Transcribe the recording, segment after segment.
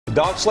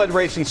Dog sled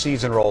racing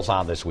season rolls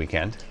on this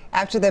weekend.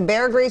 After the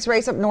Bear Grease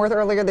race up north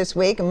earlier this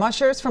week,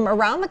 mushers from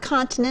around the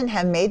continent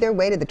have made their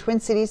way to the Twin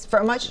Cities for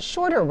a much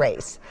shorter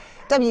race.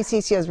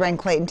 WCCO's Ren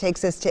Clayton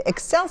takes us to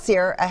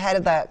Excelsior ahead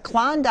of the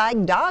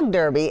Klondike Dog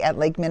Derby at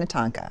Lake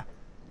Minnetonka.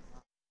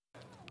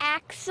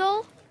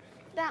 Axel,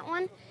 that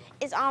one,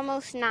 is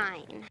almost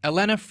 9.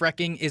 Elena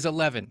Frecking is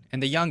 11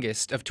 and the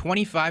youngest of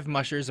 25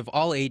 mushers of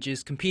all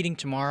ages competing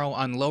tomorrow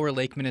on Lower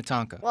Lake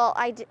Minnetonka. Well,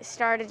 I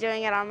started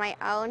doing it on my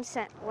own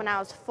when I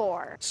was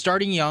 4.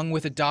 Starting young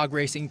with a dog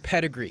racing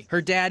pedigree.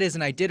 Her dad is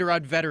an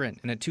Iditarod veteran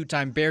and a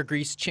 2-time Bear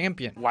Grease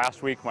champion.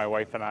 Last week, my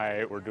wife and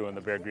I were doing the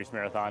Bear Grease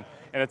Marathon,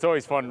 and it's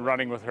always fun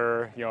running with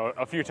her. You know,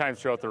 a few times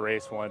throughout the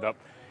race, we'll end up,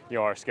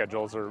 our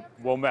schedules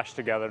will mesh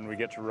together and we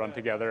get to run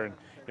together. And,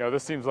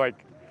 this seems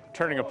like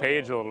turning a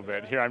page a little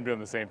bit. Here I'm doing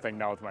the same thing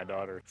now with my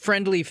daughter.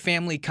 Friendly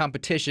family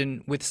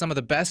competition with some of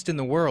the best in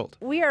the world.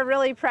 We are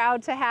really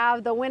proud to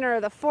have the winner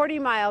of the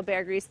 40-mile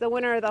Bear Grease, the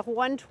winner of the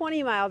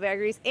 120-mile Bear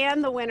Grease,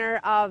 and the winner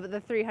of the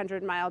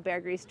 300-mile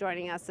Bear Grease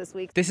joining us this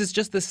week. This is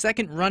just the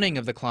second running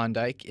of the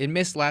Klondike. It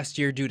missed last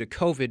year due to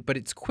COVID, but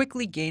it's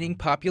quickly gaining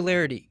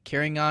popularity,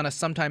 carrying on a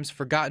sometimes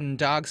forgotten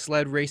dog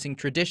sled racing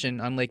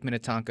tradition on Lake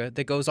Minnetonka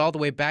that goes all the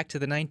way back to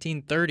the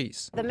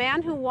 1930s. The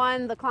man who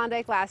won the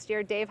Klondike last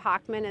year, Dave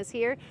Hockman, is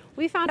here.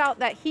 We found out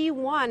that he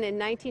won in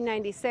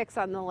 1996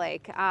 on the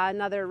lake,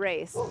 another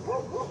race.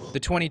 The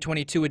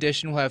 2022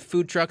 edition will have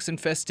food trucks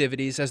and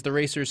festivities as the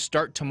racers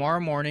start tomorrow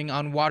morning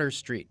on Water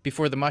Street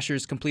before the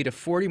mushers complete a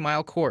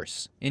 40-mile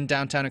course in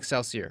downtown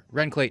Excelsior.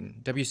 Ren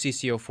Clayton,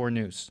 WCCO 4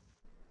 News.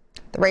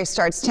 The race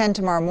starts 10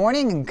 tomorrow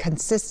morning and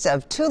consists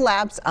of 2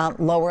 laps on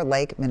Lower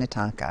Lake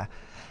Minnetonka.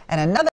 And another